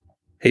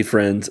Hey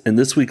friends, in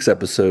this week's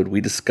episode, we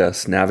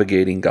discuss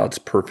navigating God's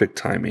perfect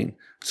timing.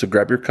 So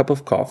grab your cup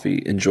of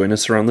coffee and join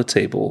us around the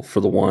table for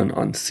the one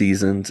on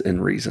Seasons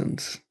and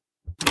Reasons.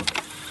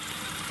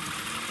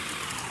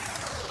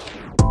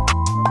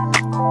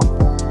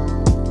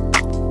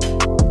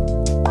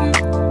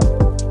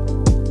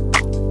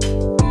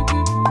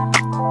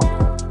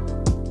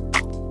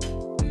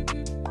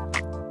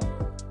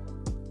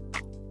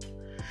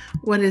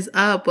 What is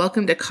up?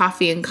 Welcome to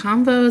Coffee and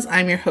Convos.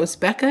 I'm your host,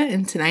 Becca,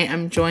 and tonight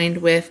I'm joined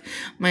with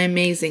my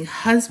amazing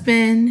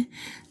husband,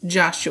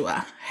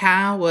 Joshua.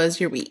 How was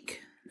your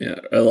week? Yeah,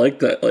 I like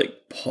that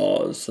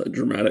pause, that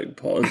dramatic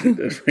pause you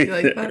did right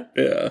You like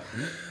there.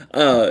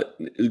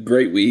 Yeah.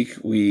 Great week.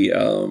 We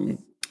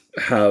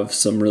have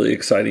some really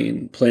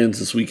exciting plans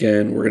this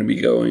weekend. We're going to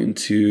be going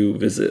to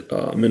visit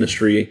a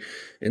ministry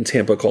in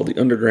Tampa called The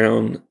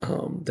Underground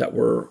that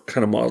we're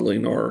kind of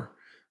modeling our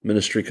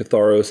ministry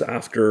Catharos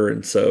after.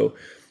 And so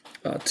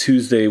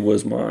Tuesday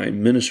was my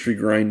ministry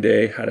grind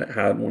day. Hadn't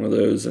had one of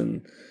those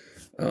in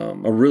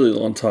a really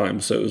long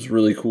time. So it was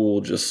really cool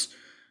just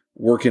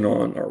working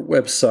on our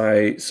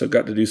website. So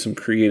got to do some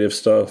creative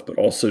stuff, but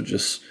also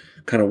just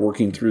kind of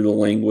working through the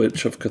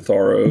language of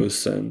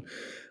Catharos. And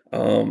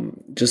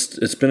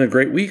it's been a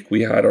great week.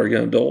 We had our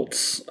young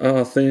adults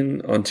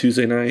thing on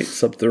Tuesday night,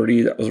 sub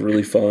 30. That was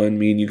really fun.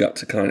 Me and you got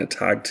to kind of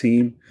tag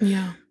team.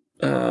 Yeah.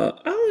 I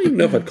don't even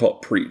know if I'd call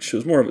it preach. It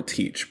was more of a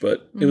teach,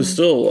 but it was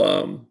still,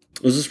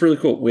 it was just really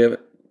cool.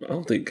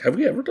 Have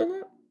we ever done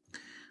that?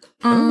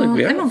 I don't think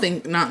we have. I don't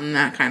think, not in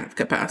that kind of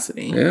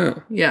capacity. Yeah.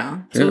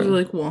 Yeah. So it was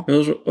really cool. It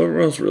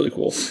was really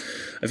cool.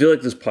 I feel like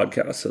this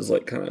podcast has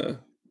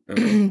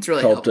It's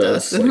really helped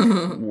us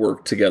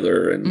work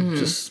together and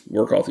just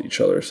work off each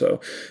other. So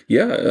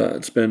yeah,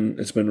 it's been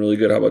really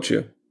good. How about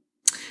you?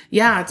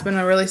 Yeah, it's been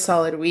a really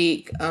solid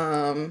week.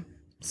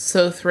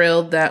 So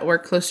thrilled that we're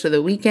close to the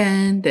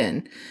weekend,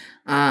 and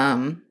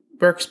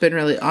work's been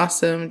really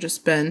awesome.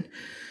 Just been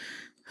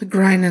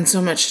grinding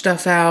so much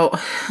stuff out.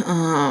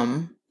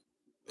 And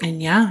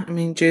yeah, I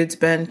mean, Jude's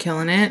been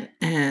killing it,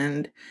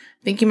 and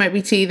I think he might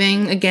be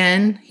teething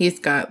again. He's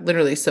got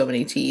literally so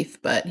many teeth,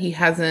 but he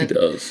has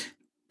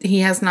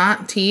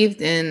not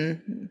teethed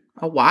in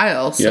a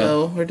while,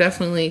 so we're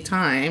definitely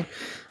time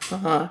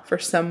for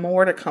some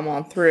more to come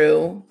on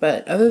through.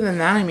 But other than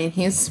that, I mean,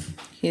 he's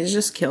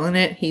just killing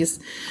it. He's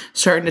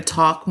starting to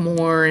talk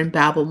more and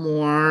babble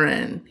more,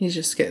 and he's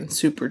just getting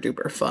super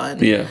duper fun.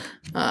 Yeah.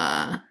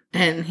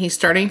 And he's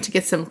starting to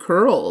get some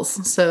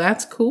curls, so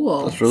that's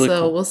cool. That's really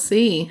cool. We'll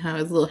see how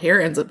his little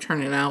hair ends up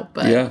turning out.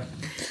 But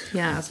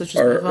yeah, so it's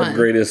just our fun. My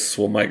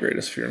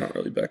greatest fear, not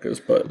really Becca's,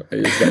 but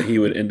is that he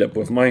would end up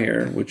with my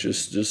hair, which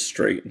is just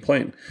straight and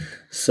plain.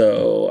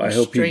 So I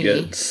hope he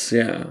gets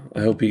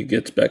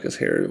Becca's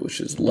hair, which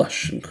is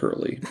lush and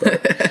curly.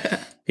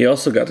 But he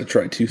also got to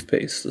try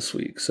toothpaste this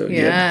week. So he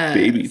had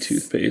baby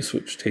toothpaste,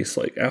 which tastes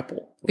like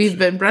apple. We've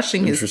been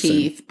brushing his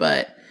teeth,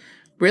 but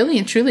really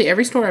and truly,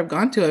 every store I've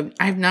gone to,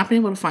 I've not been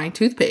able to find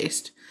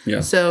toothpaste.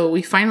 Yeah. So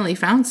we finally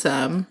found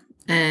some,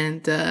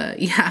 and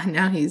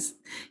now he's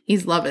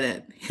loving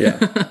it.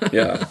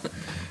 Yeah.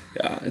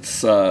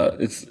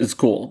 It's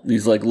cool.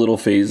 These little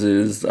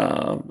phases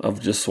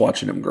of just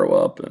watching him grow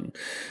up, and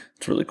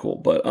it's really cool.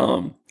 But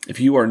if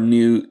you are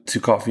new to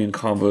Coffee and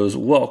Convos,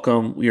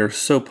 welcome. We are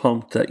so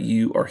pumped that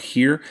you are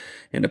here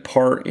and a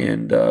part,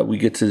 and we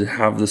get to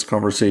have this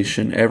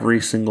conversation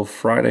every single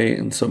Friday,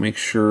 and so make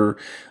sure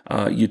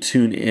you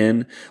tune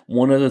in.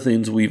 One of the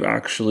things it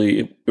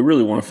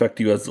really won't affect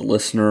you as the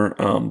listener,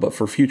 but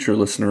for future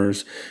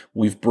listeners,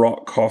 we've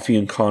brought Coffee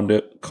and can't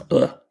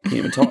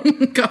even talk.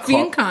 Coffee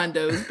and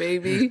condos,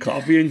 baby.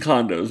 Coffee and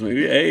condos,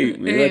 maybe. Hey,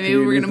 maybe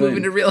we're going to move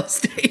into real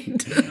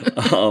estate.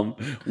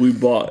 We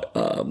bought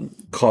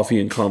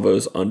Coffee and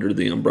Convos under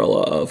the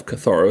umbrella of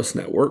Catharos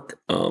Network.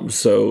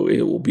 So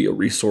it will be a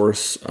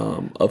resource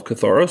of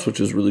Catharos, which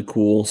is really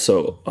cool.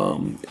 So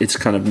it's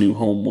kind of new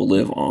home will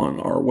live on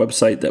our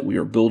website that we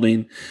are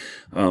building.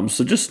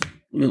 So just a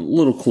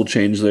little cool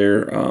change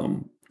there.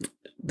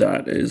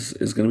 That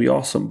is going to be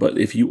awesome. But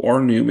if you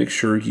are new, make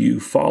sure you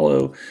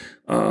follow,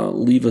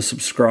 leave a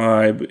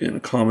subscribe and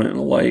a comment and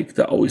a like.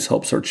 That always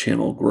helps our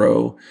channel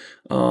grow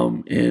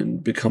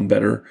and become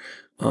better.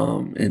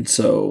 And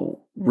so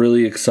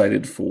really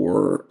excited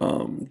for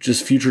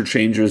just future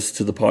changes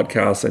to the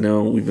podcast. I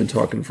know we've been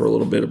talking for a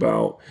little bit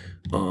about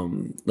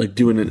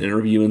doing an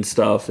interview and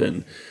stuff,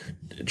 and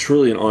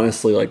truly and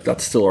honestly,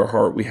 that's still our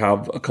heart. We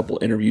have a couple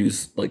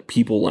interviews,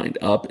 people lined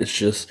up. It's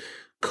just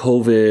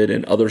COVID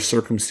and other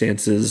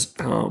circumstances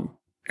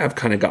have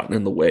kind of gotten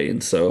in the way.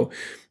 And so,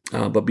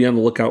 but be on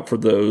the lookout for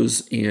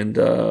those. And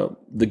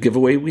the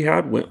giveaway we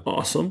had went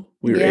awesome.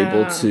 We were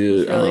able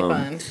to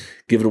really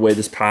give it away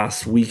this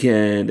past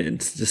weekend and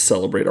just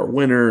celebrate our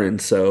winner.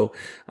 And so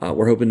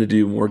we're hoping to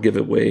do more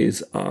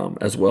giveaways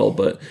as well.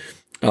 But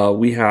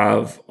we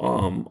have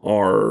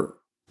our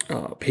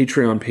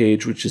Patreon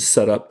page, which is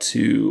set up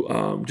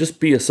to just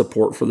be a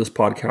support for this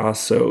podcast.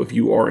 So if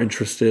you are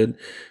interested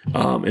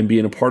in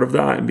being a part of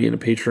that and being a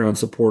Patreon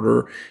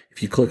supporter,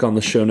 if you click on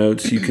the show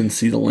notes, you can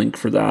see the link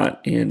for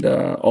that and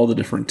all the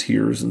different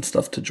tiers and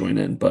stuff to join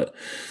in. But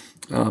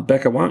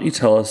Becca, why don't you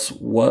tell us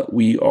what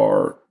we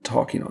are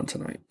talking on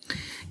tonight?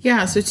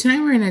 Yeah, so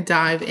tonight we're going to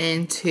dive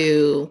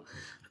into,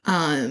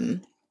 I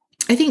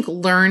think,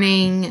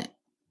 learning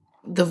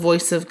the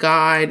voice of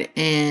God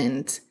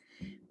and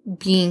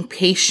being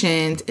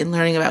patient and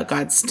learning about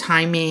God's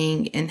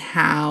timing and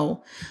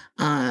how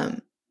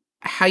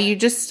you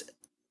just,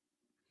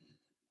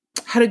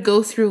 how to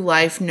go through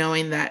life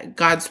knowing that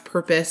God's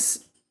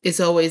purpose is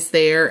always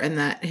there and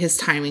that his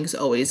timing is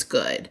always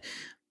good.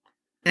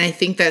 And I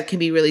think that can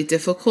be really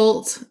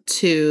difficult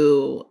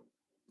to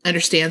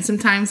understand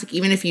sometimes. Like,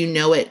 even if you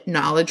know it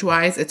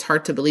knowledge-wise, it's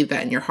hard to believe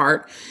that in your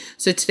heart.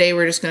 So today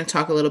we're just going to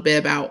talk a little bit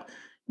about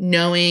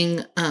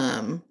knowing,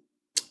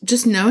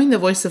 just knowing the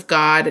voice of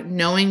God,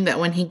 knowing that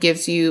when he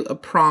gives you a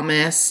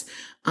promise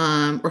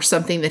or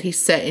something that he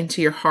set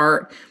into your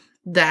heart,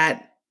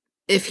 that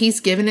if he's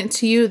given it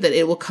to you, that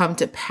it will come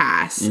to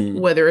pass,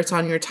 whether it's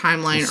on your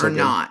timeline or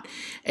not.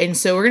 And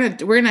so we're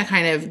gonna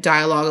kind of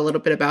dialogue a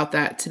little bit about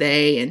that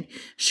today and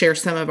share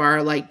some of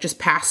our just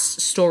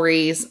past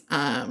stories,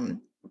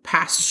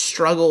 past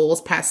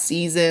struggles, past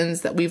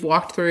seasons that we've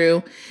walked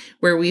through,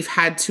 where we've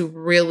had to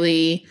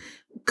really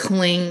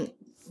cling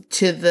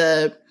to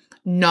the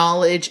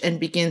knowledge and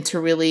begin to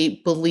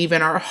really believe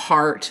in our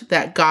heart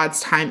that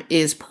God's time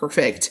is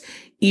perfect,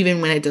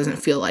 even when it doesn't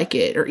feel like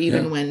it, or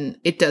even when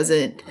it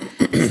doesn't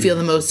feel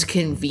the most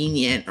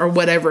convenient, or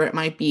whatever it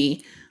might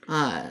be.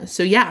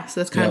 So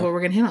that's kind of what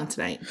we're going to hit on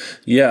tonight.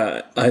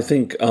 Yeah, I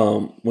think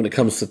when it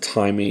comes to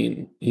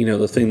timing,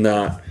 the thing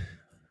that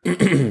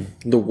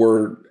the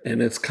word,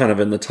 and it's kind of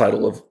in the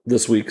title of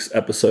this week's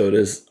episode,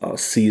 is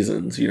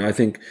seasons. I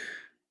think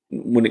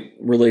when it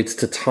relates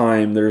to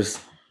time, there's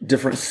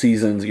different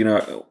seasons.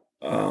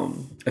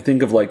 I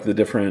think of the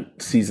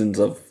different seasons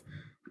of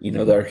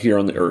that are here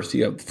on the earth.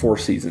 You have 4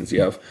 seasons.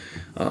 You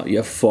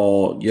have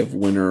fall, you have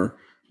winter,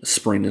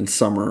 spring, and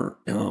summer,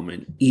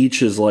 and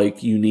each is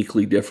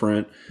uniquely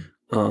different.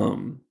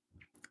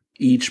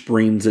 Each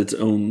brings its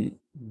own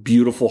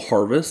beautiful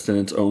harvest in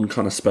its own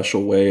kind of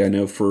special way. I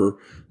know for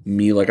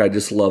me, I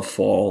just love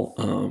fall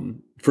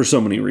for so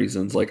many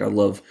reasons. I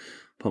love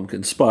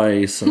pumpkin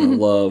spice, and I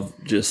love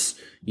just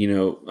I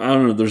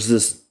don't know. There's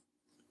this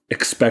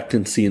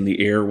expectancy in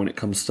the air when it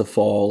comes to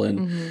fall,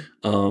 and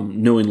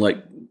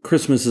knowing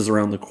Christmas is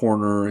around the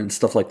corner and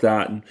stuff like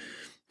that. And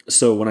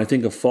so when I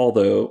think of fall,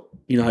 though,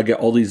 I get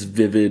all these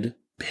vivid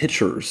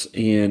pictures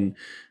and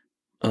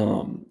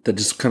that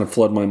just kind of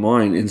flood my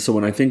mind. And so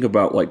when I think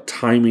about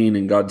timing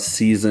and God's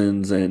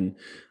seasons and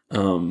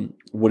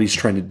what he's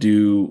trying to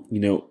do,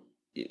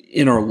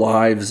 in our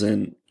lives,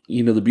 and,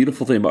 the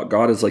beautiful thing about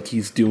God is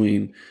he's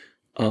doing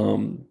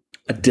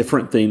a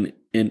different thing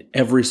in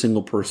every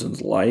single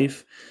person's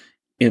life,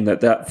 and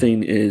that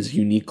thing is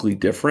uniquely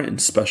different and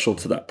special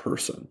to that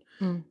person.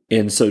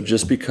 And so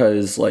just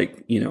because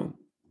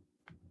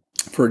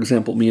for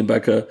example, me and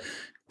Becca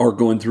are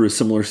going through a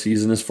similar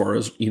season as far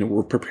as,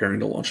 we're preparing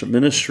to launch a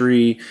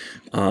ministry,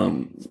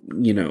 so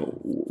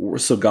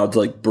God's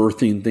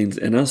birthing things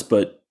in us,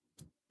 but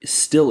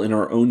still in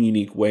our own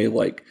unique way,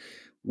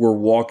 we're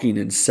walking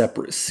in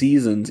separate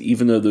seasons,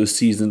 even though those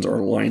seasons are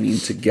lining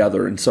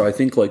together. And so I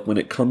think when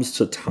it comes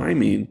to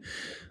timing,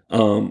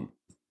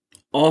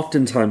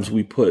 oftentimes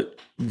we put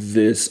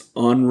this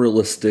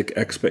unrealistic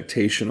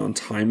expectation on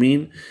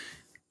timing,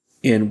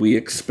 and we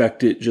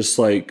expect it just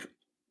like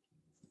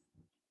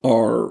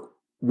our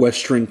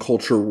Western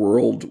culture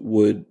world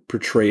would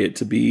portray it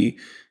to be,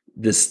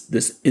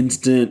 this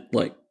instant,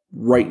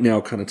 right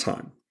now kind of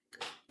time.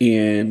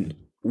 And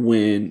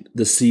when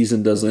the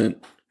season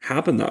doesn't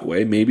happen that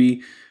way,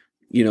 maybe,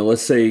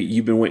 let's say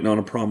you've been waiting on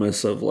a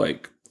promise of a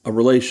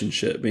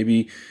relationship.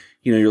 Maybe,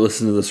 you're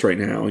listening to this right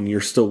now and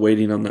you're still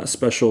waiting on that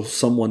special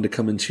someone to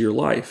come into your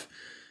life.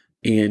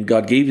 And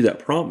God gave you that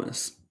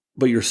promise,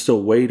 but you're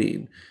still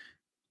waiting.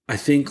 I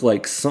think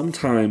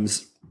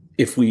sometimes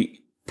if we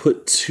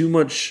put too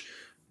much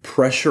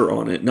pressure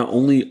on it, not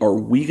only are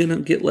we going to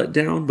get let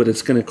down, but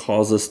it's going to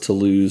cause us to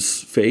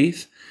lose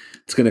faith.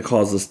 It's going to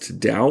cause us to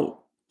doubt.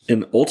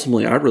 And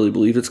ultimately, I really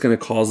believe it's going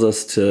to cause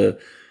us to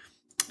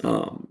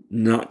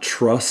not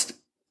trust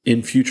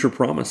in future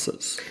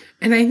promises.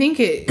 And I think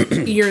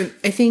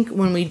I think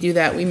when we do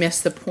that, we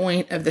miss the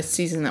point of the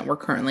season that we're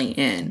currently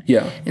in.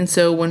 Yeah. And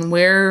so when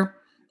we're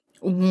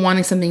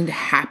wanting something to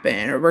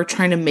happen, or we're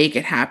trying to make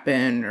it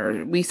happen,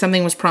 or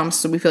something was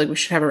promised, so we feel like we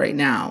should have it right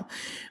now,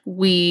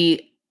 what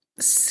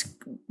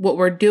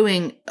we're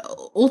doing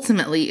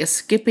ultimately is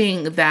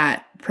skipping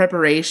that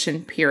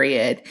preparation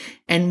period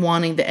and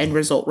wanting the end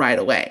result right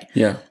away.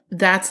 Yeah.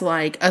 That's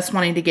like us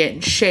wanting to get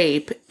in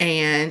shape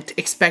and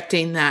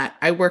expecting that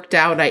I worked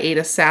out, I ate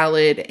a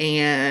salad,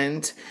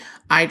 and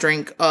I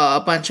drank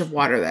a bunch of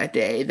water that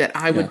day, that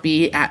I would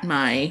be at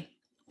my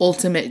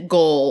ultimate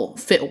goal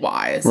fit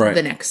wise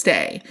the next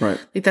day. Right.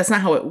 Like that's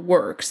not how it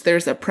works.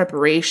 There's a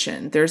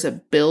preparation, there's a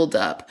build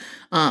up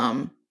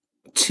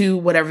to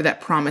whatever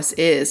that promise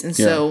is. And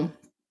so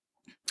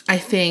I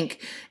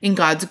think in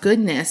God's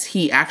goodness,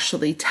 he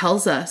actually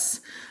tells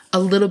us a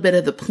little bit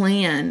of the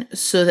plan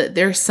so that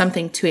there's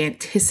something to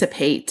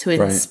anticipate, to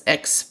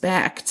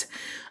expect,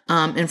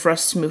 and for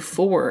us to move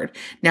forward.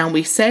 Now,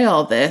 we say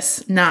all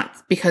this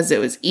not because it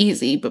was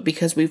easy, but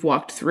because we've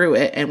walked through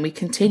it and we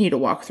continue to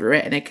walk through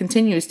it, and it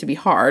continues to be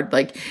hard.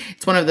 Like,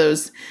 it's one of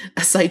those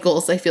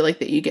cycles, I feel like,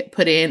 that you get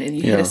put in and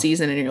you hit a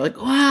season and you're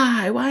like,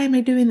 why am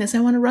I doing this?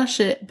 I want to rush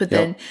it. But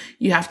then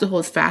you have to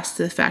hold fast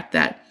to the fact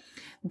that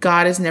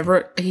God is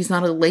he's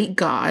not a late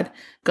God.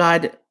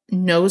 God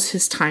knows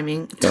his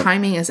timing.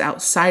 Timing is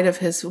outside of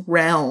his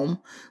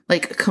realm,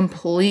 like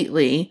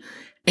completely.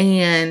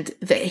 And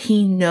that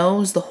he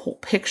knows the whole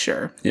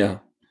picture. Yeah.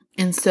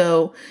 And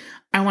so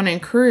I want to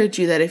encourage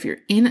you that if you're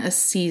in a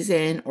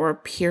season or a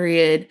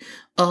period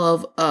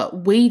of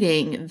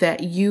waiting,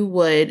 that you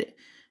would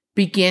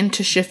begin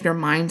to shift your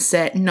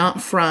mindset,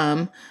 not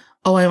from,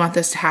 oh, I want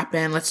this to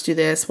happen. Let's do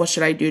this. What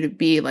should I do to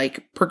be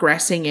like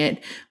progressing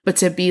it? But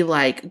to be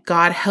like,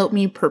 God, help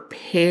me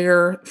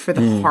prepare for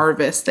the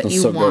harvest that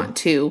you want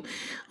to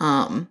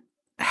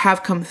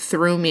have come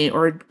through me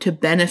or to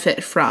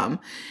benefit from.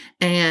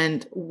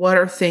 And what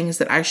are things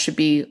that I should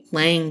be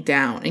laying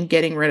down and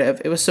getting rid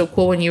of? It was so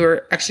cool when you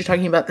were actually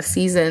talking about the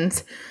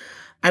seasons.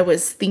 I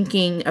was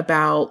thinking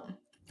about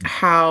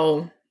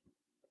how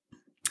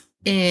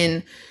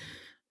in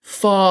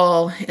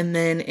fall and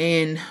then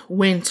in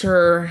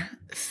winter,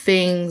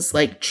 things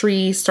like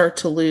trees start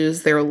to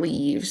lose their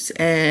leaves,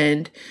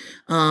 and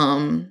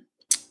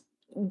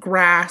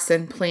grass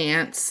and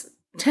plants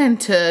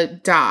tend to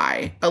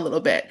die a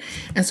little bit.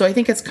 And so I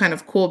think it's kind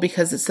of cool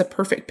because it's the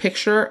perfect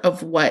picture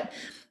of what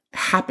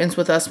happens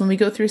with us when we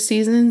go through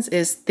seasons,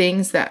 is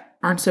things that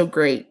aren't so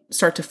great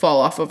start to fall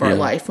off of our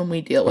life when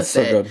we deal with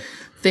it. Good.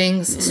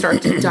 Things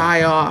start to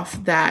die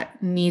off that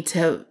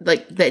have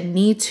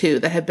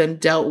been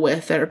dealt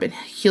with, that have been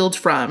healed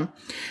from.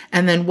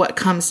 And then what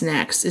comes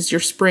next is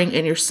your spring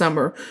and your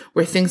summer,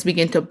 where things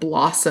begin to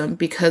blossom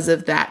because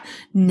of that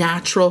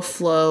natural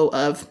flow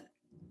of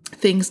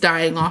things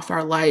dying off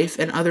our life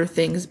and other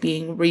things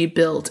being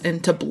rebuilt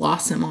and to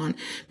blossom on,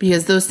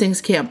 because those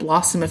things can't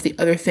blossom if the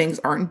other things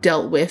aren't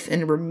dealt with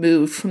and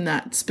removed from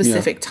that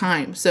specific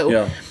time.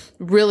 So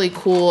really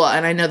cool.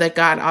 And I know that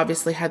God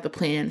obviously had the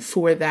plan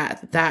for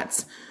that.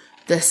 That's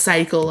the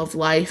cycle of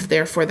life.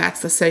 Therefore,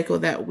 that's the cycle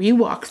that we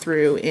walk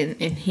through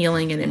in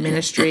healing and in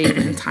ministry and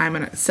in time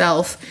in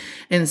itself.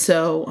 And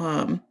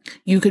so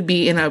you could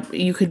be in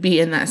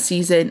that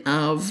season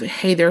of,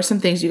 hey, there are some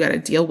things you got to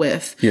deal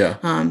with.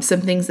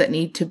 Some things that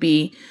need to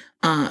be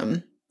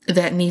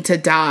that need to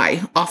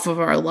die off of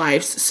our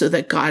lives so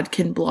that God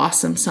can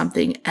blossom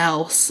something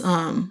else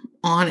on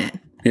it.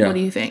 What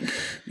do you think?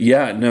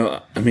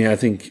 No, I mean, I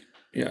think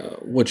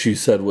what you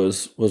said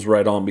was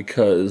right on,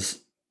 because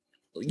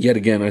yet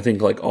again, I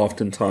think like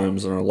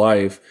oftentimes in our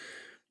life,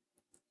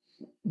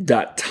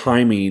 that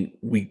timing,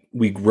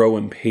 we grow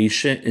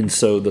impatient. And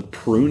so the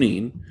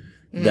pruning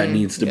that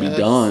needs to be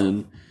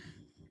done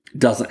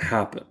doesn't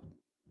happen.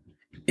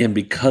 And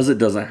because it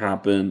doesn't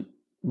happen,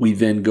 we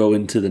then go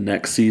into the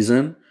next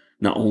season,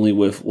 not only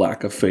with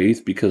lack of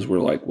faith, because we're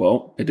like,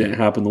 well, it didn't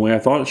happen the way I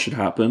thought it should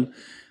happen,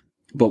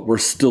 but we're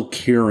still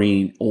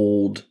carrying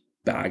old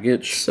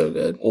baggage,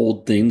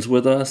 old things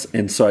with us.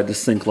 And so I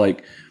just think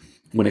like,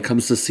 when it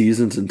comes to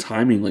seasons and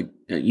timing, like,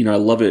 I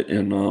love it.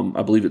 And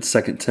I believe it's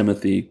 2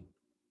 Timothy,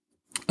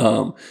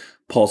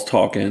 Paul's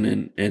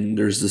talking and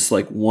there's this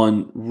like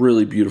one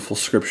really beautiful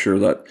scripture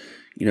that,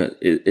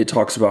 it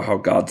talks about how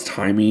God's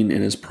timing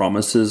and his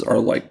promises are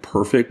like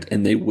perfect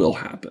and they will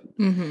happen.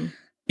 Mm-hmm.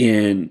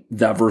 And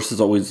that verse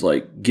is always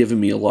like given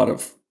me a lot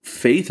of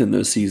faith in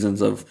those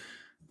seasons of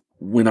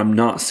when I'm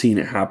not seeing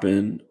it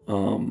happen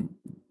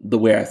the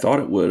way I thought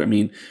it would. I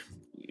mean,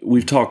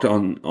 we've talked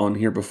on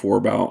here before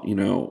about,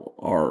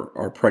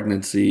 our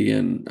pregnancy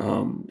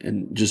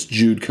and just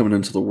Jude coming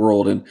into the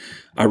world. And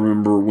I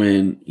remember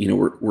when,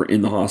 we're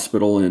in the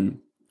hospital and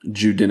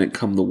Jude didn't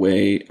come the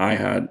way I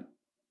had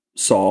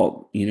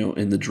saw,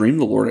 in the dream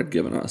the Lord had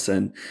given us.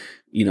 And,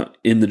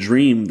 in the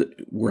dream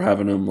we're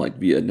having him like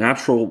be a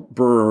natural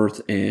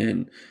birth.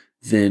 And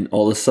then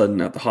all of a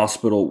sudden at the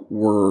hospital,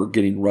 we're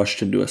getting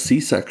rushed into a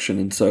C-section.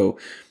 And so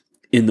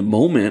in the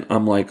moment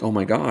I'm like, oh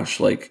my gosh,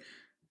 like,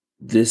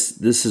 this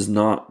is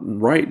not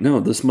right. No,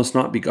 this must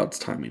not be God's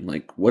timing.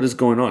 Like, what is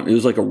going on? It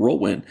was like a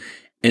whirlwind.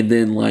 And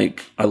then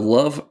like, I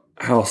love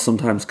how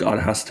sometimes God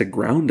has to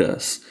ground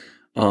us,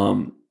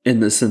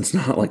 in the sense,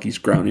 not like he's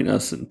grounding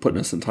us and putting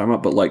us in time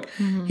out, but like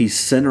he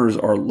centers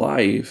our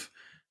life.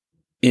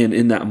 And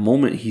in that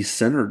moment, he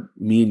centered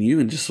me and you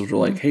and just was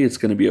like, hey, it's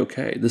going to be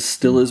okay. This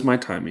still is my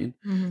timing.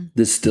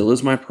 This still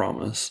is my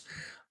promise.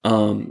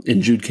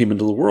 And Jude came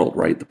into the world,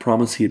 right? The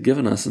promise he had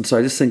given us. And so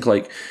I just think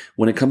like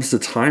when it comes to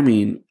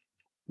timing,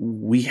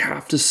 we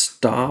have to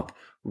stop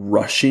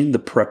rushing the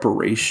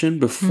preparation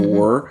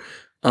before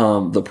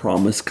the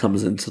promise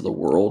comes into the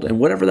world. And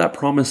whatever that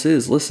promise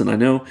is, listen, I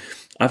know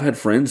I've had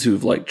friends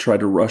who've like tried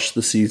to rush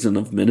the season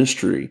of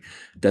ministry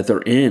that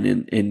they're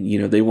in, and you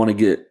know, they want to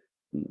get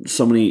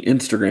so many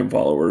Instagram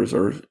followers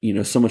or, you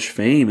know, so much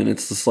fame. And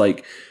it's just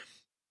like,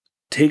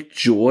 take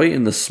joy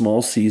in the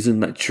small season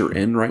that you're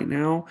in right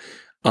now.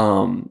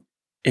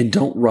 And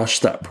don't rush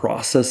that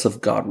process of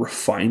God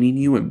refining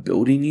you and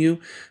building you,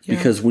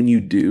 because when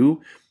you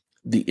do,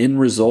 the end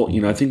result,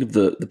 you know, I think of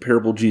the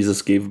parable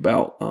Jesus gave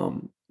about,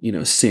 you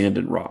know, sand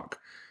and rock.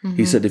 Mm-hmm.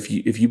 He said, if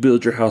you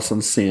build your house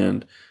on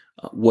sand,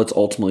 what's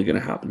ultimately going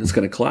to happen? It's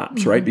going to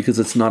collapse, right? Because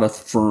it's not a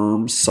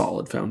firm,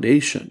 solid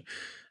foundation.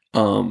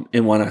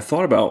 And when I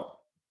thought about,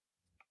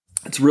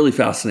 it's really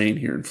fascinating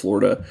here in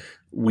Florida,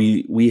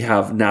 we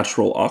have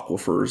natural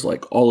aquifers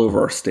like all over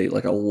our state,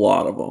 like a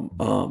lot of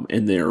them.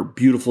 And they're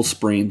beautiful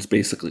springs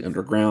basically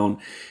underground.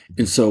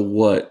 And so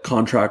what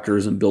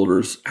contractors and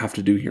builders have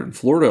to do here in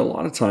Florida a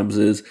lot of times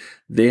is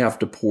they have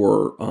to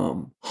pour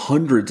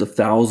hundreds of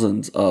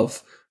thousands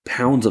of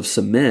pounds of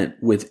cement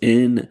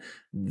within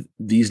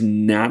these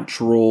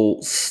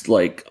natural,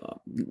 like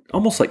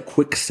almost like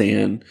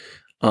quicksand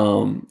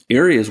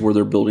areas where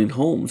they're building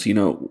homes. You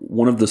know,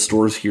 one of the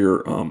stores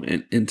here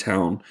in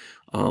town,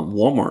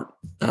 Walmart,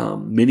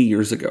 many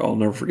years ago, I'll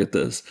never forget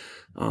this.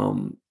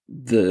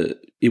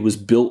 It was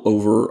built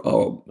over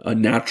a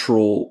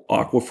natural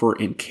aquifer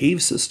and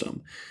cave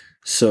system.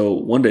 So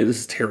one day, this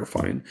is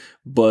terrifying,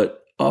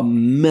 but a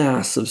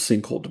massive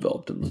sinkhole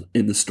developed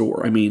in the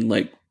store. I mean,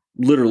 like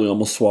literally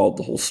almost swallowed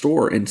the whole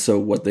store. And so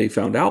what they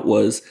found out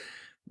was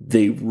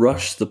they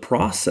rushed the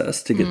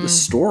process to get the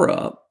store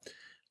up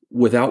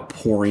without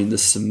pouring the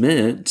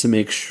cement to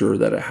make sure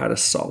that it had a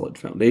solid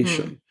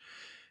foundation.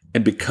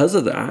 And because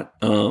of that,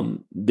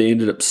 they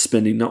ended up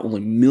spending not only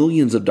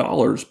millions of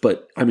dollars,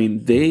 but I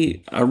mean,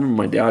 I remember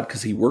my dad,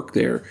 because he worked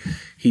there,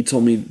 he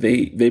told me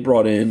they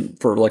brought in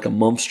for like a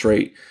month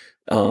straight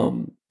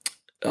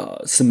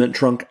cement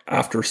trunk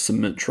after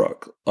cement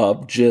truck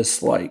of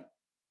just like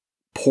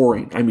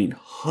pouring. I mean,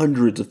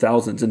 hundreds of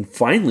thousands. And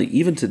finally,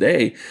 even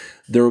today,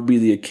 there will be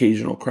the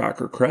occasional crack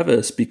or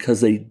crevice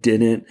because they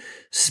didn't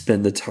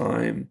spend the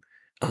time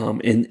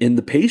and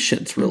the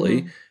patience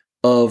really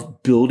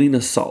of building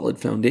a solid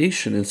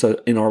foundation. And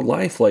so in our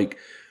life, like,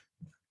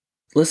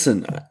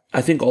 listen,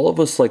 I think all of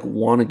us like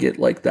want to get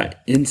like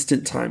that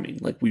instant timing.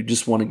 Like we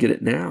just want to get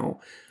it now.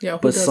 Yeah.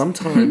 But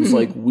sometimes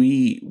like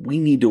we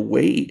need to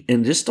wait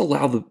and just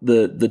allow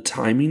the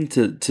timing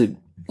to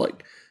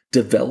like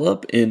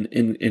develop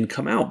and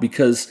come out.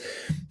 Because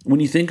when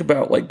you think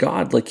about like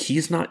God, like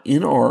he's not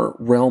in our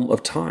realm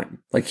of time.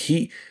 Like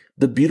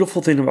the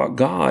beautiful thing about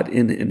God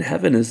in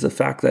heaven is the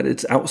fact that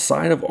it's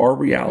outside of our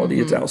reality.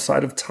 It's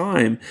outside of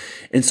time.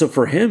 And so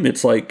for him,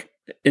 it's like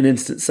an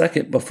instant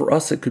second, but for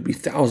us, it could be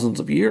thousands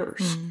of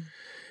years.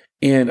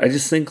 And I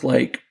just think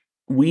like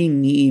we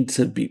need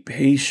to be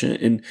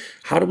patient. And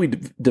how do we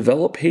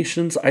develop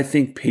patience? I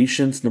think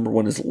patience, number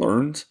one, is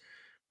learned.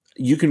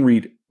 You can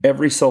read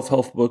every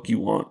self-help book you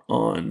want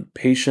on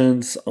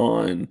patience,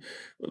 on,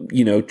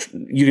 you know,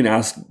 you can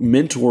ask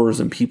mentors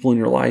and people in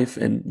your life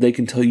and they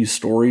can tell you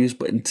stories,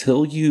 but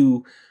until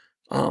you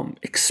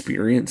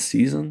experience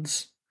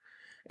seasons.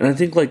 And I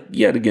think like,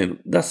 yet again,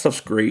 that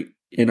stuff's great.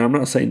 And I'm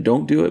not saying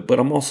don't do it, but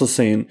I'm also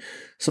saying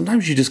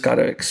sometimes you just got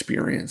to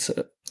experience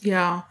it.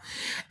 Yeah.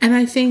 And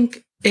I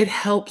think it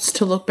helps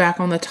to look back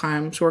on the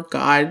times where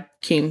God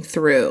came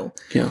through.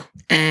 Yeah.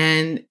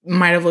 And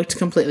might have looked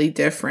completely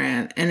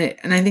different.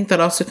 And I think that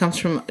also comes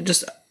from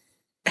just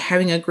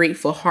having a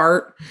grateful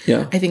heart.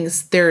 Yeah. I think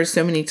there are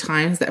so many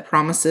times that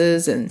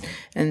promises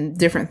and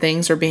different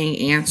things are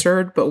being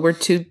answered, but we're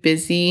too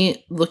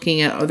busy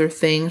looking at other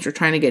things or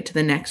trying to get to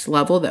the next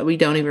level that we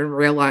don't even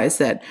realize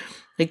that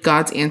like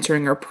God's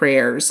answering our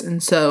prayers.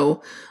 And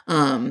so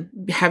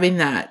having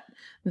that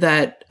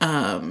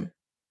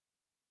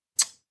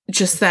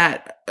just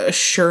that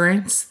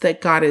assurance that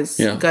God is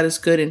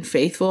good and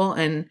faithful,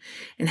 and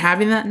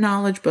having that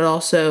knowledge, but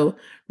also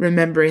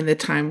remembering the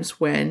times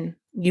when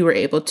you were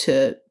able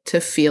to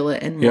feel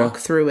it and walk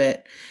through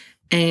it.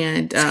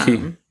 And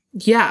so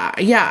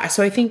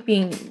I think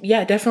being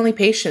definitely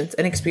patient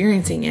and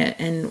experiencing it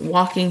and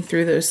walking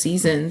through those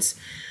seasons,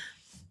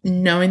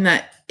 knowing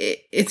that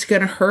it's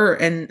gonna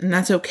hurt and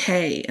that's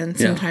okay, and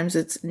sometimes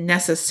it's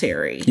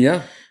necessary.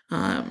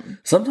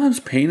 Sometimes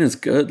pain is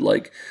good.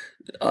 Like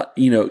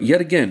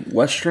yet again,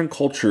 Western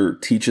culture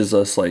teaches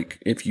us like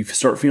if you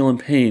start feeling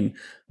pain,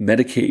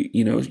 medicate,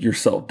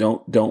 yourself.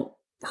 Don't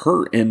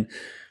hurt. And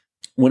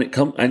when it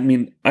comes, I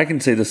mean, I can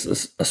say this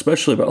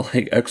especially about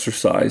like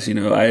exercise.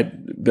 I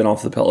had been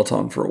off the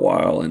Peloton for a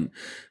while and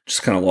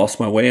just kind of lost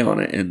my way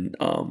on it, and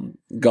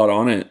got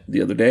on it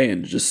the other day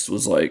and just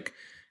was like,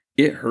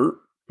 it hurt.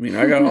 I mean,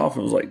 I got off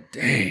and was like,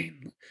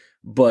 dang.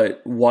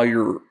 But while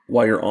you're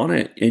on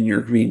it and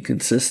you're being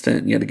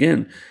consistent, yet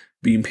again,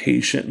 being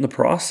patient in the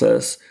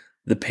process,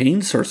 the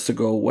pain starts to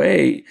go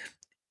away.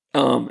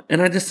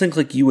 And I just think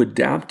like you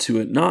adapt to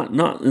it, not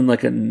in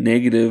like a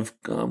negative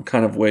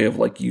kind of way of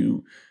like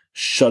you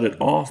shut it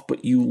off,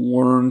 but you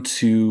learn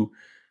to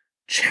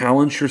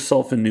challenge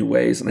yourself in new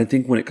ways. And I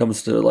think when it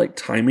comes to like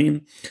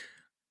timing,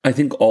 I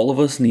think all of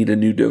us need a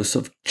new dose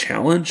of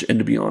challenge, and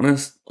to be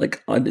honest,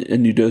 like a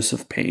new dose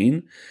of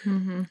pain,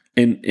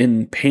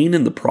 and pain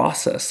in the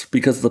process,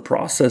 because the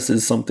process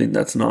is something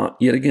that's not,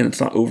 yet again,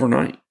 it's not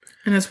overnight.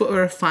 And that's what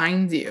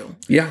refines you.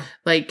 Yeah.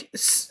 Like,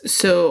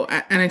 so,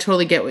 and I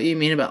totally get what you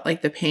mean about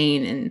like the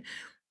pain, and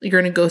you're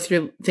going to go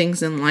through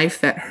things in life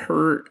that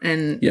hurt,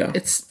 and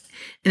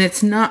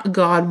it's not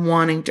God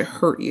wanting to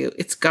hurt you.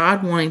 It's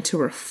God wanting to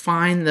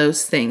refine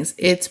those things.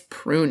 It's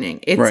pruning.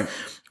 It's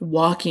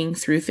walking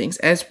through things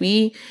as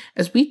we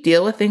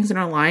deal with things in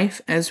our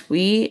life, as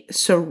we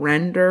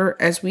surrender,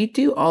 as we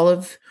do all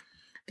of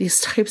these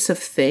types of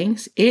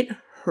things. It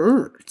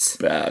hurts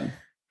bad.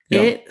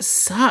 Yeah. It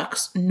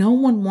sucks. No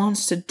one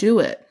wants to do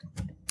it,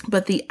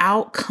 but the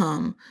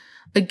outcome,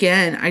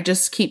 again, I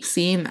just keep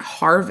seeing the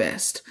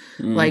harvest.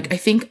 Like I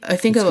think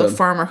of a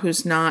farmer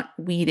who's not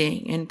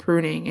weeding and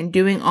pruning and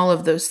doing all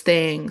of those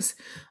things.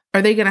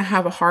 Are they going to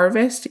have a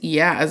harvest?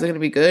 Yeah. Is it going to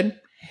be good?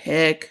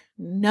 Heck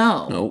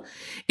no. Nope.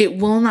 It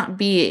will not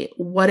be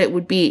what it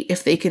would be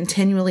if they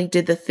continually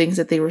did the things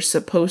that they were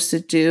supposed to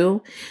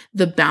do.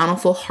 The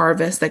bountiful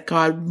harvest that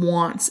God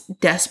wants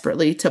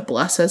desperately to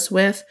bless us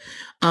with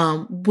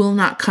will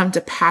not come to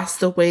pass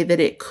the way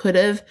that it could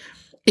have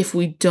if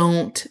we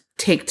don't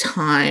take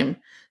time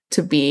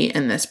to be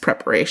in this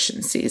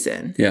preparation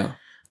season. Yeah.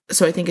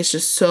 So I think it's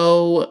just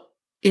so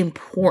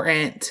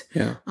important.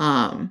 Yeah.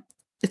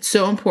 It's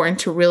so important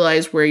to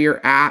realize where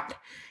you're at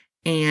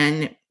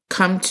and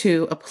come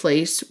to a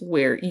place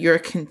where you're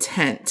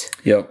content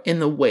in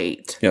the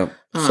wait. Yeah.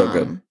 So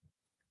good.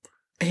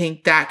 I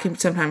think that can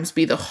sometimes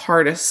be the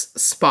hardest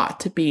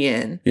spot to be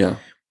in. Yeah.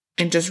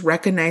 And just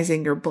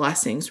recognizing your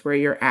blessings where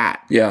you're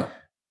at. Yeah.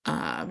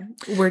 I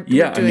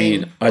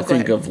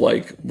think of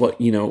like what,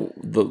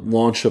 the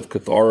launch of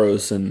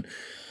Catharos, and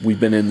we've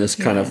been in this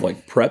kind of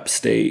like prep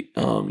state,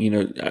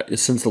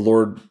 since the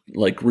Lord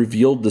like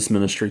revealed this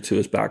ministry to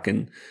us back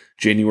in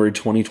January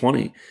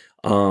 2020.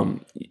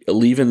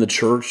 Leaving the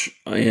church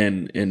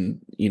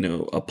and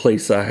a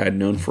place I had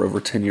known for over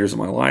 10 years of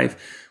my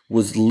life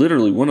was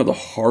literally one of the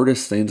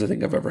hardest things I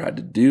think I've ever had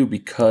to do,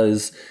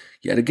 because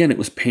yet again, it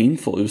was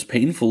painful. It was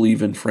painful,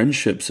 even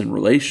friendships and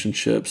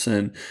relationships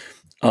and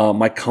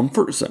my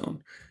comfort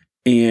zone.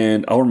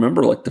 And I'll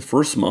remember like the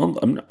first month,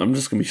 I'm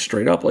just gonna be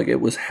straight up, like it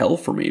was hell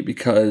for me,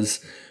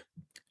 because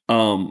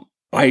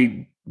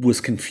I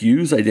was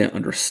confused. I didn't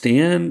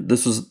understand.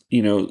 This was,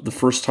 the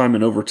first time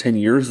in over 10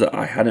 years that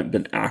I hadn't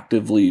been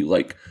actively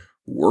like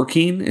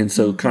working. And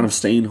so kind of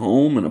staying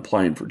home and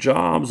applying for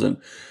jobs and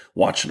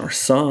watching our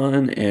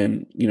son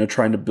and,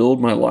 trying to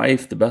build my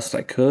life the best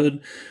I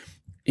could.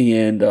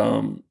 And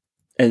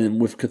then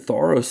with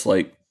Catharos,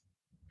 like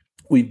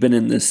we've been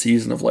in this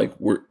season of like,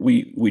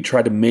 we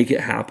try to make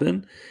it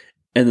happen.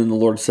 And then the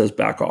Lord says,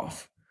 back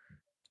off.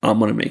 I'm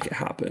going to make it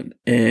happen.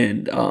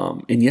 And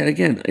yet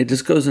again, it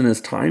just goes in His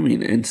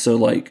timing. And so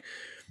like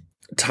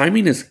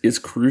timing is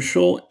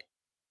crucial.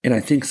 And I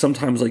think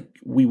sometimes like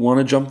we want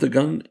to jump the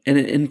gun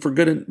and for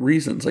good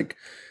reasons. Like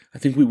I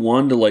think we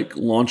wanted to like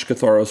launch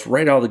Catharos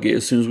right out of the gate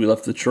as soon as we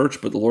left the church.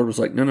 But the Lord was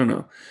like,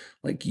 no.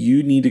 Like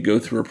you need to go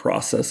through a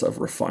process of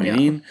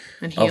refining,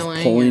 and healing,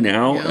 of pulling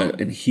out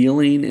and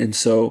healing. And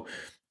so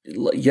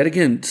yet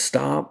again,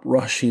 stop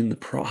rushing the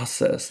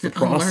process. The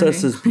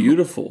process is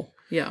beautiful.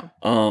 Yeah.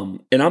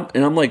 And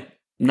I'm like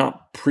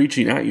not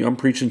preaching at you. I'm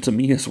preaching to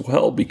me as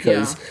well,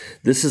 because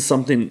this is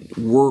something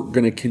we're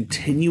going to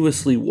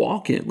continuously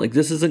walk in. Like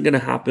this isn't going to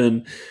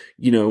happen,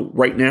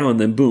 right now and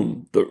then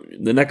boom,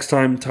 the next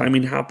time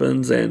timing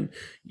happens and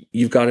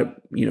you've got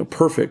it,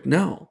 perfect.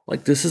 No,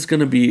 like this is going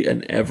to be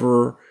an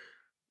ever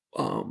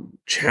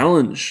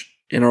challenge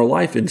in our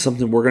life and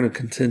something we're going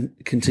to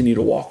continue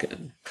to walk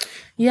in.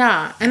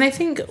 Yeah. And I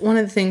think one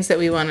of the things that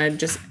we want to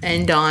just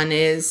end on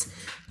is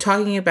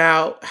talking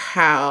about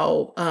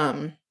how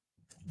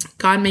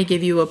God may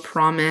give you a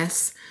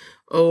promise,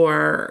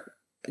 or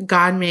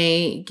God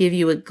may give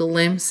you a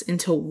glimpse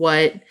into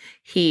what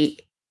He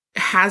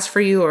has for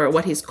you or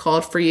what He's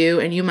called for you.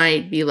 And you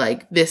might be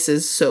like, this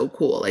is so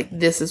cool. Like,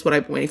 this is what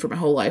I've been waiting for my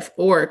whole life.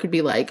 Or it could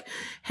be like,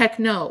 heck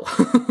no,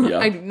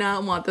 I do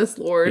not want this,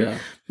 Lord.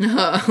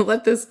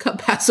 Let this cup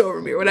pass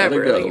over me or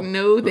whatever. Like,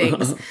 no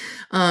thanks.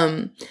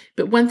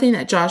 But one thing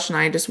that Josh and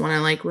I just want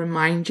to like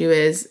remind you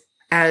is,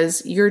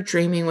 as you're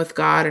dreaming with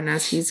God and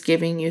as He's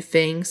giving you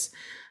things,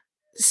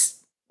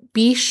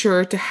 be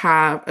sure to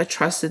have a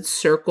trusted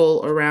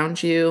circle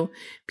around you,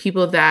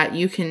 people that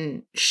you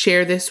can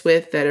share this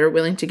with, that are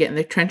willing to get in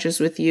the trenches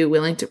with you,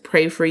 willing to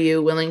pray for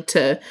you, willing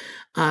to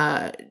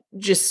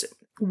just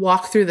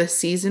walk through the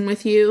season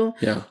with you.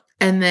 Yeah.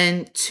 And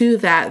then to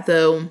that,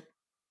 though,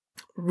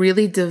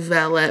 really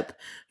develop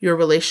your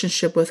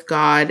relationship with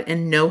God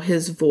and know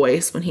His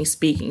voice when He's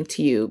speaking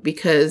to you,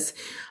 because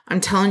I'm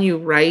telling you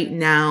right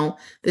now,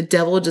 the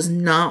devil does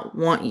not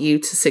want you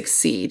to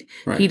succeed.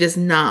 Right. He does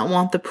not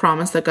want the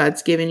promise that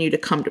God's given you to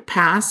come to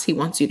pass. He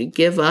wants you to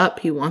give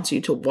up. He wants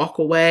you to walk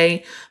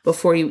away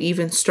before you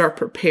even start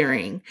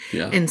preparing.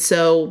 Yeah. And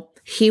so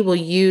he will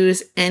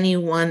use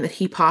anyone that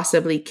he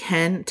possibly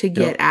can to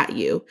get at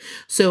you.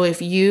 So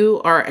if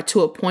you are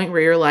to a point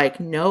where you're like,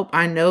 nope,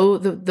 I know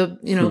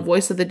the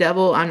voice of the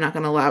devil, I'm not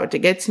going to allow it to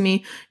get to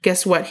me.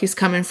 Guess what? He's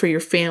coming for your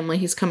family.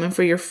 He's coming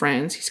for your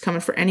friends. He's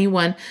coming for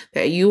anyone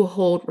that you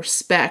hold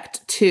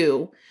respect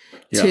to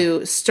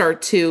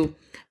start to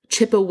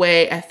chip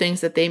away at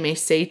things that they may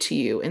say to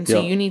you. And so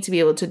you need to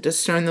be able to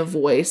discern the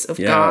voice of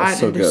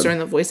God and discern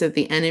the voice of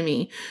the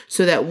enemy,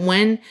 so that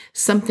when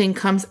something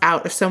comes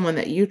out of someone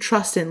that you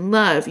trust and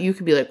love, you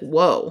can be like,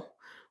 whoa,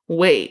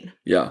 wait,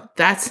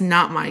 that's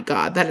not my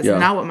God. That is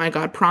not what my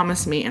God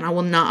promised me. And I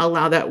will not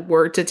allow that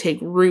word to take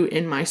root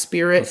in my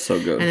spirit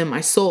and in my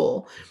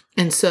soul.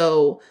 And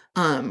so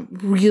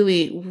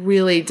really,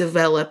 really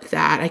developed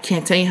that. I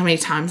can't tell you how many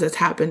times that's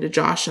happened to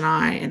Josh and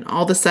I. And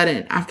all of a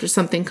sudden, after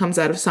something comes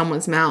out of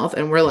someone's mouth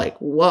and we're like,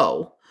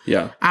 whoa.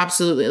 Yeah,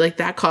 absolutely. Like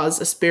that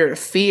caused a spirit of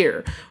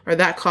fear, or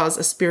that caused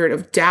a spirit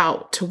of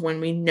doubt to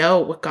when we know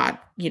what God,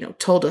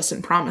 told us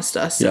and promised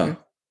us. Yeah. And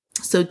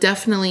so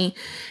definitely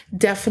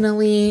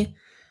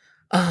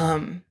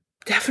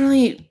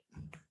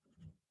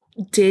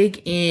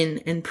dig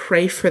in and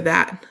pray for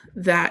that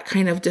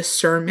kind of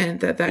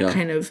discernment, that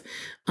kind of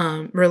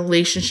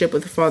relationship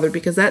with the Father,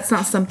 because that's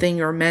not something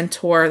your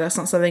mentor, that's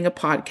not something a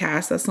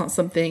podcast, that's not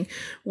something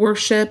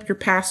worship, your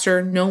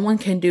pastor, no one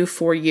can do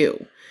for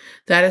you.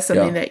 That is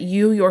something that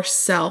you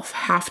yourself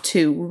have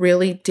to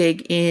really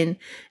dig in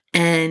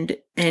and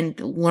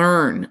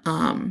learn,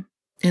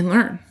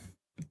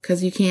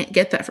 because you can't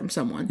get that from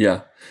someone.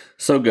 Yeah.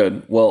 So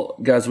good. Well,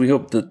 guys, we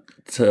hope that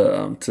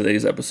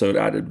today's episode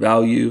added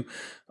value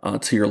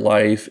to your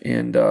life.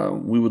 And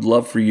we would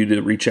love for you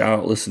to reach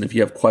out. Listen, if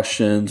you have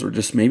questions or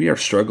just maybe are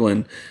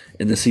struggling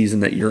in the season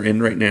that you're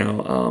in right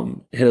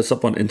now, hit us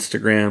up on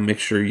Instagram. Make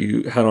sure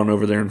you head on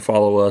over there and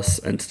follow us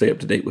and stay up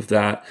to date with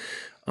that.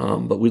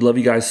 But we love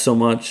you guys so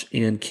much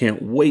and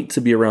can't wait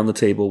to be around the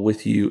table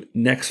with you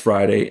next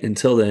Friday.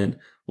 Until then,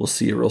 we'll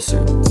see you real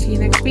soon. See you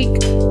next week.